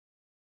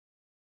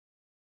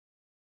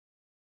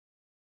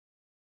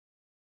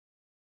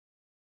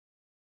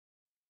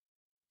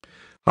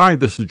Hi,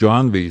 this is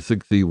John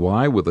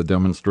V6EY with a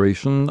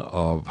demonstration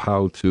of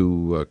how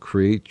to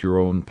create your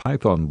own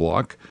Python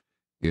block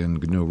in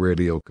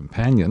GNURadio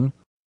Companion.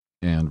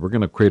 And we're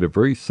going to create a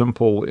very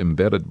simple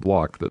embedded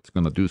block that's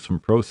going to do some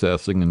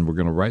processing, and we're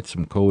going to write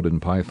some code in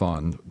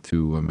Python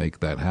to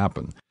make that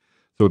happen.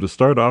 So to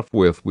start off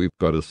with, we've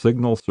got a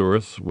signal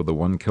source with a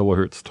 1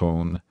 kilohertz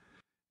tone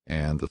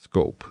and a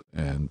scope.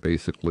 And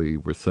basically,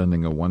 we're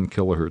sending a 1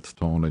 kilohertz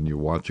tone, and you're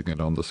watching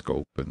it on the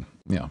scope. And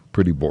yeah,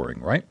 pretty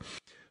boring, right?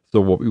 So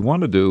what we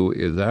want to do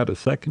is add a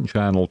second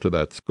channel to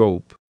that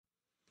scope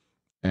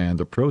and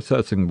a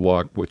processing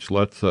block which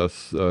lets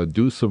us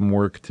do some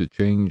work to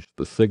change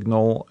the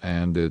signal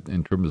and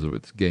in terms of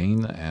its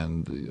gain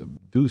and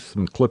do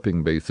some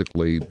clipping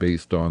basically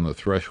based on the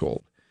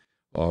threshold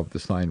of the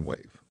sine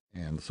wave.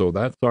 And so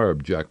that's our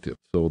objective.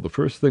 So the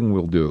first thing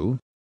we'll do,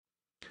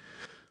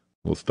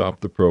 we'll stop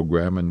the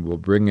program and we'll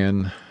bring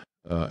in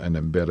an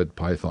embedded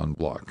Python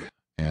block.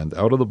 And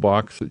out of the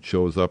box, it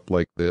shows up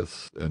like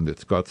this, and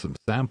it's got some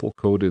sample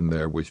code in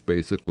there, which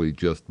basically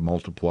just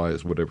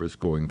multiplies whatever's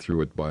going through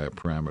it by a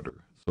parameter.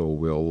 So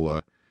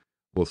we'll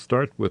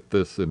start with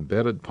this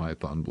embedded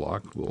Python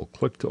block. We'll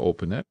click to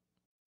open it,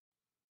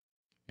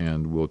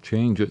 and we'll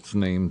change its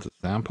name to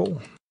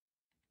sample,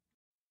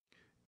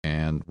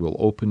 and we'll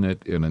open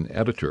it in an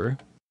editor.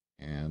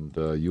 And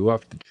you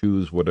have to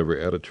choose whatever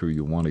editor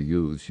you want to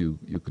use. You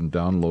can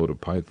download a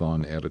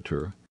Python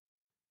editor.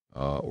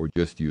 Or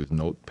just use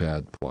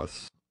Notepad+.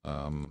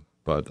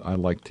 But I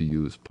like to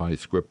use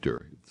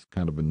PyScripter. It's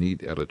kind of a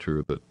neat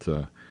editor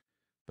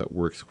that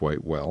works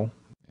quite well.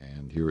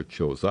 And here it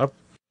shows up.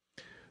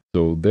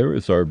 So there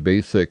is our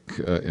basic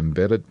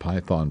embedded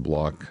Python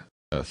block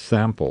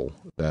sample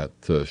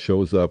that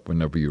shows up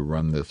whenever you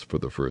run this for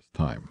the first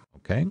time.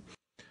 Okay?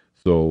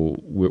 So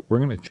we're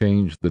going to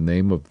change the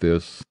name of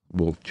this.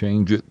 We'll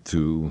change it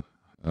to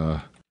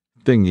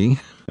Thingy.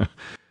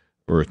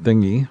 Or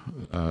thingy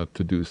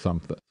to do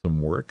some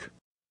work,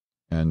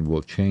 and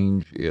we'll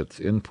change its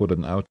input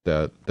and out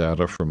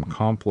data from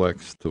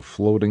complex to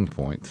floating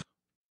point.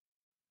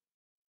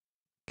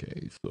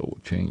 Okay, so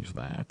we'll change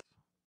that.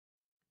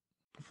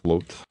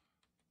 Float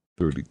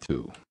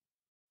 32.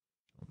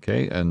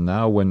 Okay, and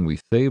now when we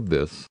save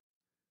this,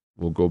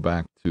 we'll go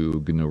back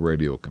to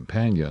GNURadio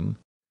Companion,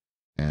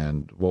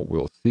 and what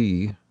we'll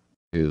see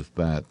is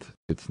that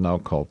it's now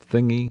called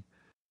Thingy,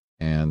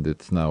 and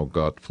it's now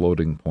got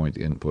floating point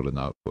input and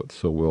output.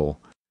 So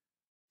we'll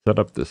set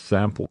up this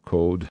sample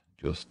code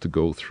just to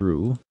go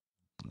through.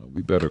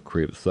 We better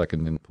create a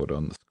second input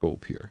on the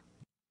scope here.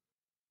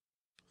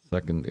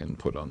 Second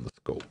input on the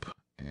scope.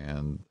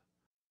 And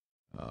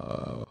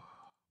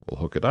we'll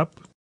hook it up,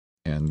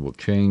 and we'll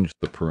change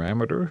the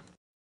parameter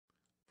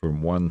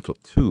from 1 to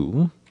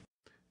 2.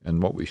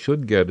 And what we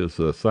should get is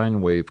a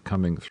sine wave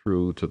coming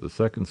through to the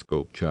second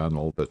scope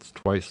channel that's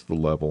twice the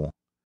level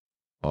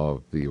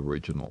of the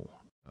original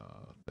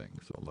thing.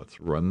 So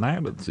let's run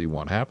that and see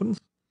what happens.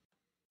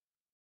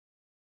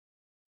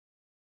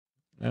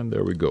 And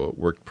there we go. It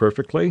worked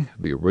perfectly.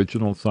 The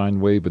original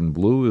sine wave in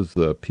blue is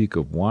a peak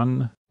of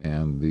 1,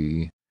 and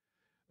the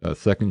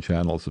second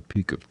channel is a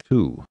peak of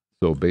 2.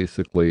 So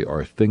basically,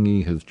 our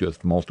thingy has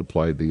just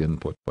multiplied the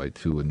input by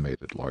 2 and made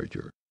it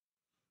larger.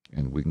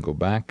 And we can go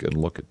back and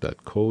look at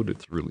that code.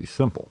 It's really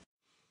simple.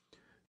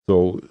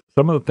 So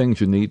some of the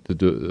things you need to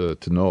do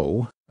to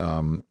know,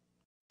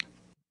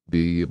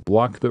 the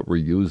block that we're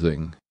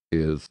using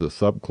is the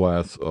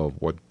subclass of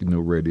what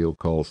GNURadio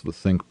calls the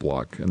sync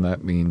block, and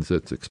that means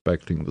it's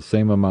expecting the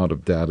same amount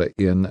of data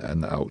in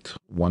and out,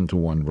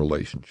 one-to-one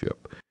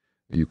relationship.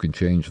 You can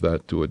change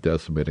that to a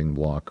decimating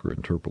block or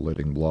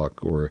interpolating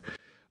block, or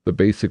the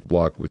basic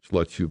block, which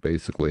lets you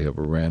basically have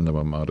a random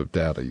amount of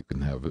data. You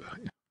can have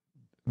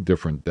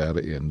different data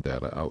in,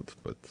 data out.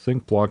 But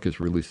sync block is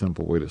a really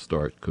simple way to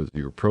start because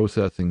you're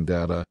processing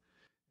data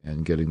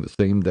and getting the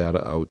same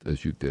data out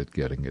as you did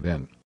getting it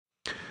in.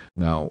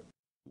 Now,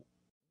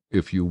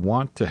 if you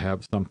want to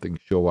have something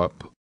show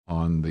up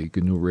on the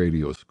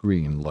GNURadio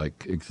screen,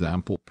 like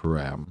example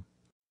param,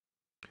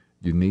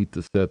 you need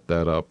to set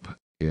that up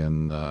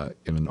in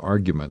an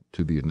argument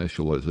to the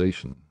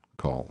initialization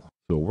call.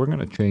 So we're going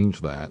to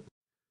change that.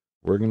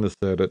 We're going to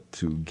set it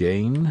to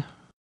gain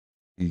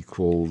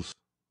equals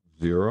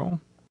 0,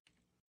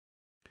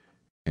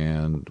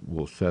 and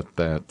we'll set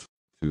that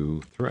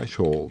to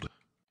threshold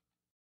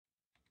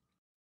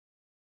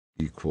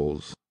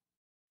equals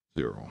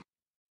 0.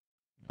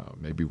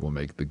 Maybe we'll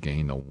make the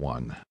gain a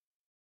 1.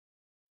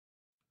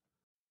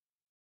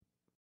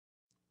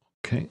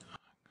 Okay,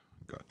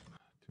 got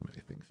too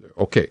many things there.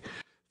 Okay,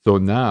 so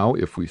now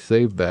if we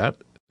save that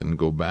and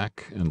go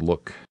back and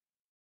look,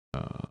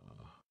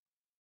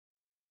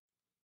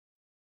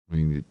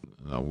 we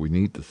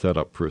need to set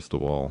up first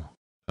of all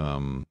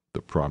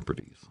the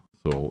properties.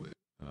 So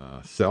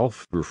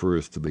self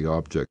refers to the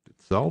object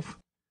itself,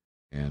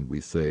 and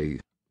we say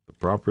the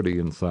property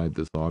inside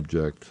this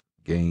object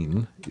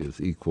gain is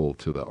equal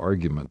to the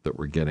argument that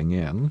we're getting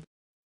in,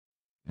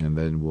 and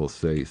then we'll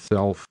say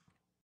self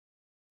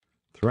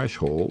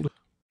threshold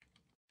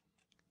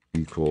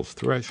equals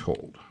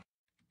threshold.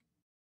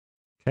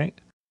 Okay,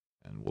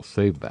 and we'll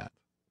save that.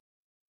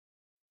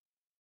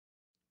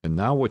 And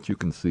now what you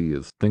can see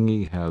is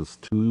Thingy has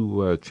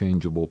two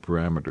changeable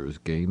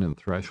parameters, gain and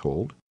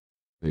threshold.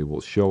 They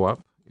will show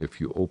up. If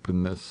you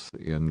open this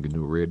in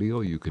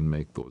GNURadio, you can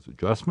make those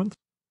adjustments.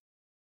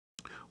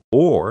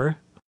 Or,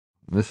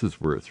 this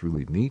is where it's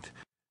really neat,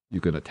 you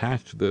can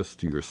attach this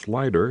to your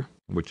slider,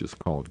 which is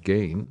called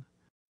gain,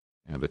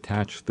 and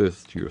attach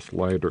this to your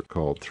slider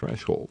called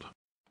threshold.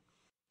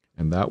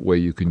 And that way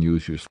you can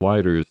use your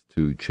sliders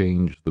to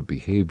change the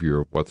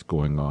behavior of what's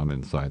going on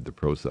inside the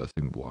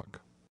processing block.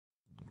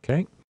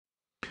 Okay?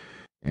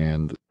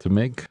 And to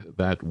make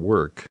that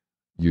work,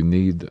 you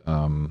need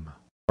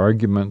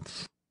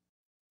arguments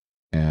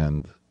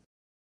and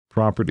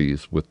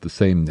properties with the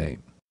same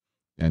name.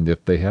 And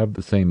if they have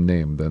the same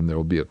name, then there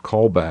will be a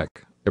callback.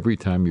 Every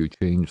time you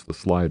change the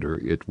slider,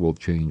 it will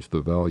change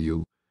the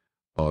value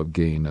of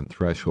gain and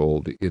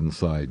threshold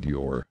inside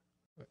your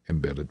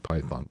embedded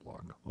Python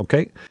block.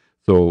 Okay,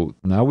 so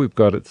now we've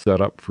got it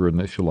set up for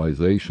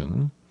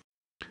initialization.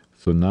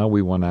 So now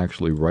we want to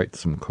actually write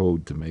some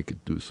code to make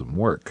it do some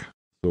work.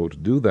 So to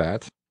do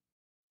that,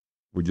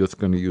 we're just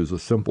going to use a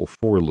simple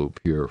for loop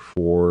here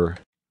for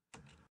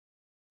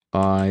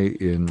I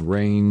in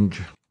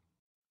range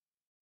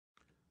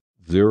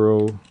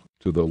 0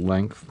 to the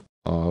length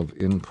of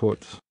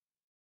input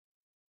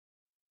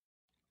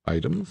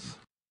items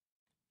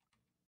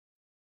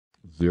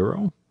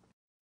 0.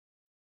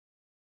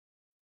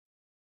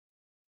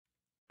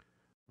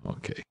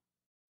 Okay,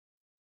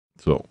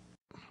 so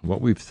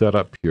what we've set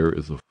up here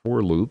is a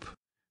for loop.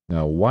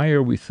 Now, why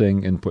are we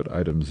saying input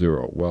item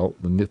 0? Well,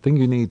 the thing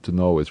you need to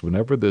know is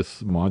whenever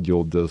this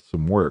module does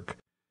some work,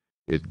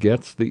 it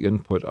gets the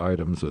input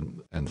items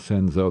and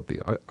sends out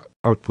the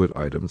output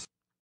items.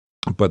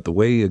 But the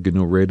way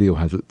GNURadio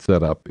has it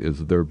set up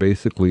is they're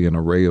basically an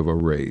array of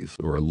arrays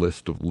or a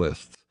list of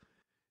lists.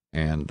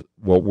 And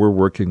what we're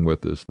working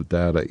with is the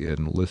data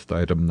in list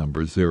item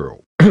number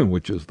 0,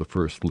 which is the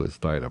first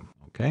list item.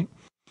 Okay?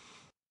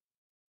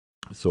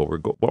 So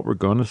what we're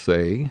going to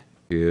say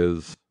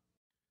is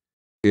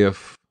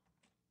if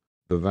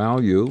the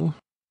value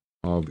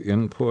of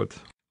input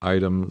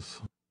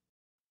items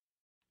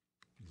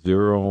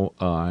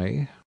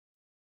 0i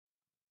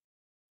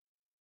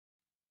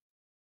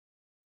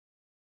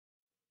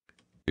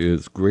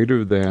is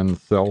greater than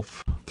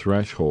self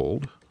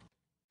threshold,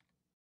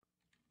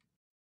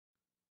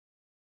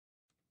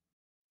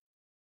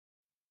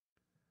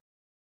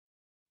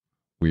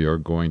 we are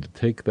going to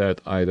take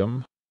that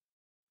item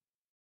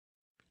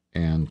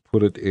and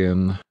put it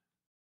in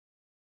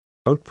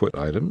output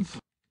items.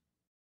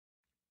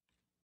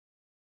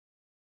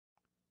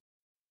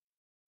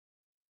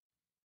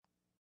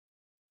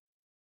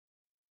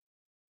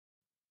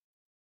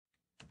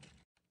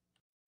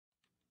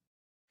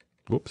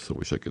 Whoops, I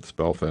wish I could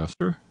spell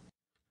faster.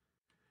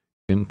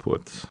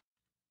 Inputs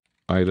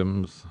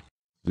items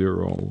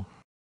 0i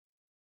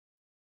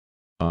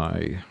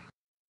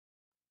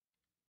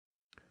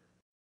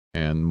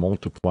and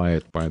multiply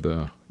it by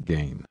the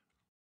gain.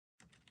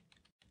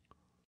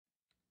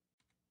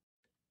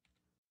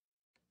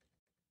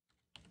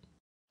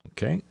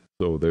 Okay,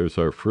 so there's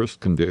our first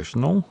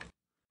conditional.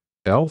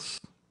 Else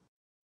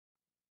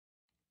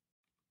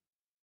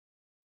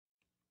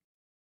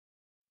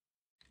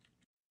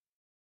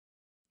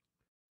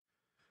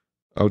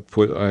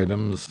output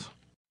items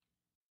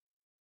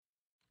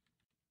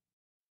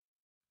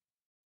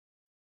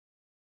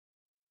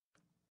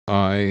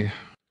I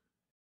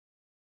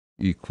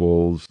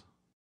equals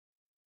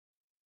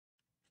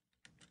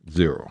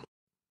 0.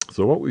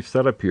 So what we've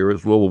set up here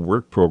is a little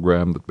work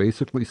program that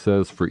basically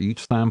says for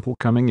each sample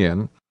coming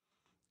in,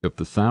 if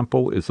the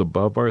sample is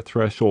above our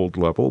threshold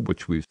level,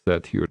 which we've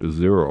set here to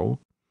 0,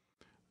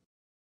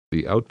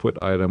 the output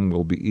item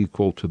will be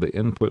equal to the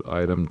input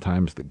item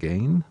times the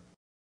gain.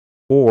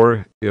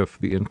 Or if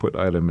the input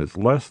item is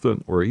less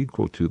than or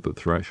equal to the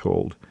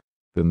threshold,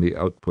 then the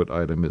output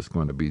item is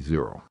going to be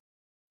 0.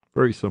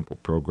 Very simple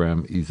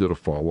program, easy to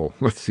follow.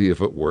 Let's see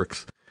if it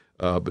works.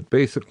 But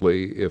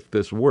basically, if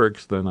this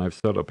works, then I've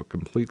set up a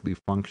completely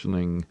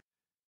functioning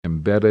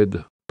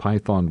embedded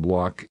Python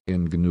block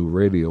in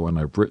GNURadio, and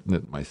I've written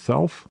it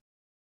myself.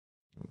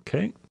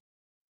 Okay,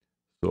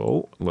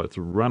 so let's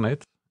run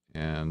it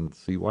and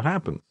see what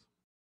happens.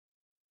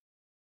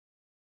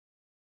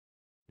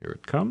 Here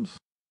it comes.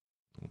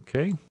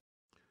 Okay,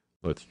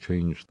 let's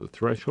change the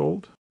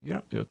threshold.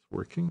 Yeah, it's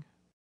working.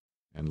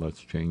 And let's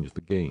change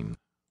the gain.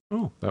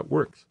 Oh, that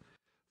works.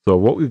 So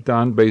what we've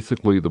done,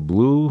 basically the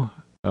blue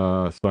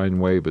sine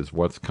wave is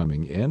what's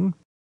coming in.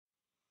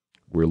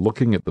 We're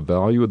looking at the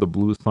value of the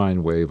blue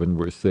sine wave, and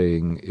we're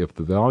saying if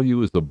the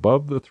value is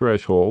above the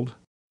threshold,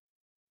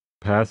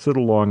 pass it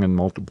along and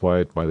multiply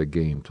it by the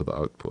gain to the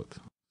output.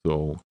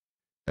 So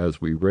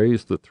as we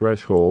raise the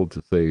threshold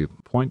to say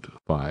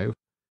 0.5,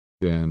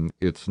 then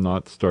it's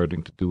not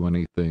starting to do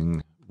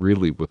anything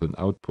really with an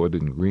output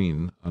in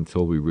green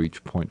until we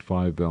reach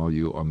 0.5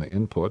 value on the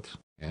input,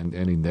 and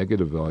any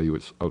negative value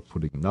it's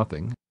outputting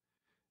nothing.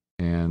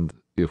 And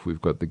if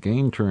we've got the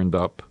gain turned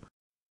up,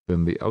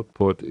 then the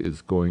output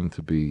is going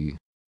to be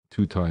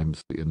 2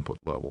 times the input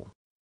level.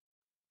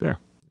 There.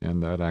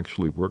 And that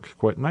actually works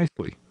quite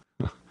nicely.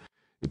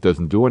 It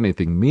doesn't do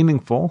anything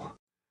meaningful,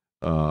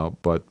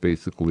 but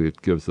basically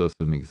it gives us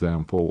an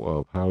example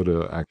of how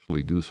to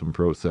actually do some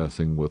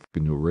processing with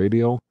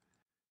GNURadio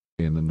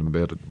in an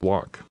embedded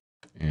block.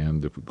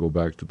 And if we go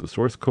back to the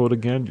source code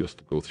again, just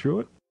to go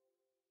through it,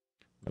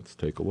 let's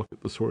take a look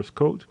at the source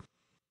code.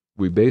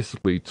 We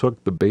basically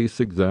took the base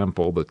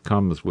example that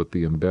comes with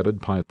the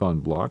embedded Python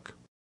block.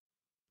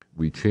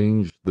 We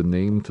changed the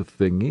name to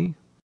thingy.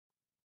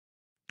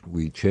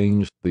 We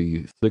changed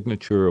the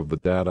signature of the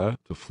data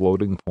to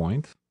floating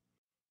point,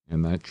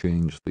 and that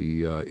changed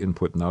the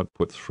input and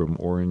outputs from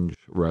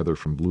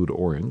blue to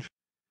orange.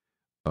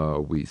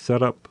 We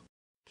set up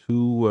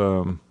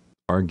 2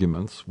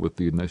 arguments with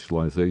the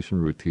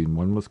initialization routine.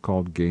 One was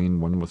called gain,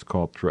 one was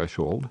called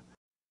threshold,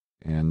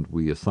 and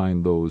we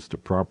assigned those to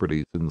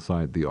properties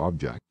inside the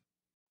object.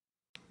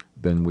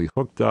 Then we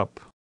hooked up,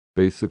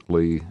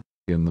 basically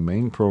in the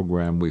main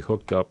program, we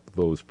hooked up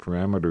those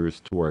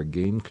parameters to our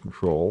gain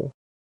control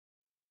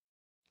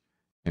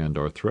and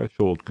our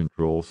threshold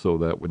control, so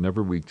that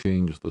whenever we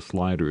change the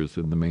sliders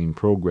in the main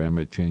program,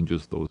 it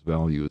changes those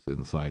values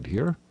inside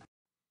here.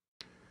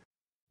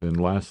 Then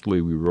lastly,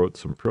 we wrote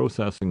some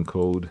processing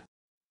code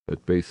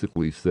that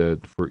basically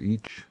said for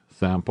each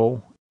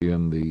sample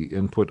in the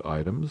input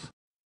items,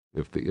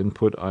 if the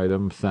input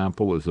item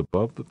sample is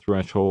above the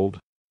threshold,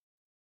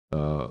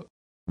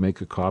 make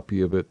a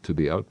copy of it to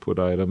the output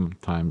item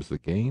times the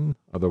gain,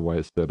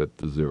 otherwise set it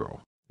to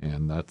 0.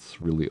 And that's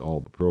really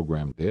all the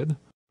program did.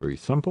 Very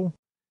simple.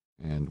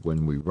 And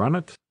when we run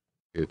it,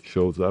 it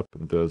shows up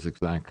and does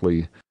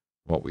exactly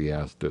what we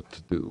asked it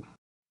to do.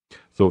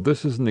 So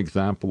this is an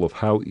example of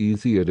how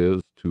easy it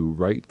is to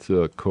write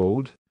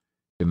code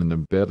in an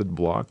embedded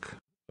block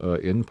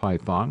in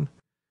Python.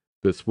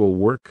 This will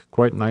work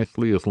quite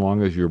nicely as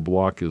long as your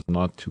block is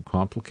not too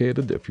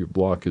complicated. If your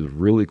block is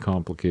really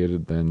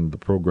complicated, then the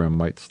program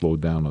might slow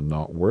down and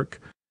not work.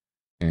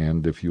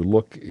 And if you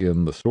look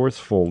in the source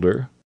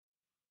folder,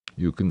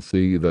 you can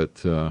see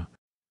that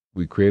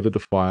we created a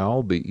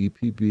file. The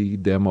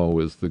EPB demo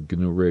is the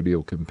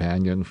GNURadio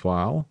companion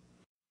file.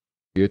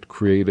 It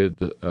created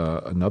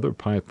another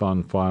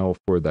Python file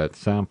for that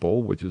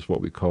sample, which is what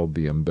we call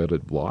the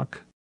embedded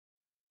block.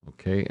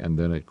 Okay, and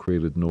then it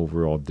created an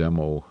overall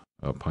demo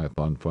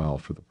Python file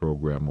for the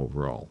program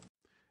overall.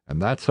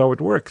 And that's how it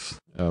works.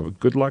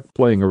 Good luck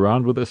playing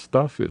around with this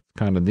stuff. It's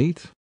kind of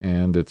neat.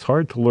 And it's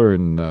hard to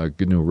learn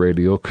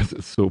GNURadio because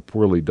it's so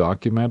poorly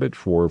documented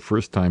for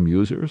first-time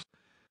users.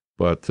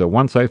 But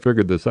once I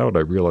figured this out,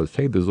 I realized,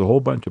 hey, there's a whole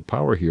bunch of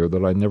power here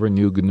that I never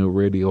knew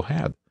GNURadio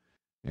had.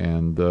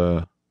 And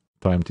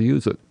time to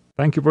use it.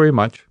 Thank you very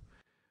much.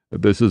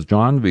 This is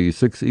John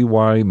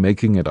V6EY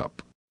making it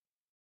up.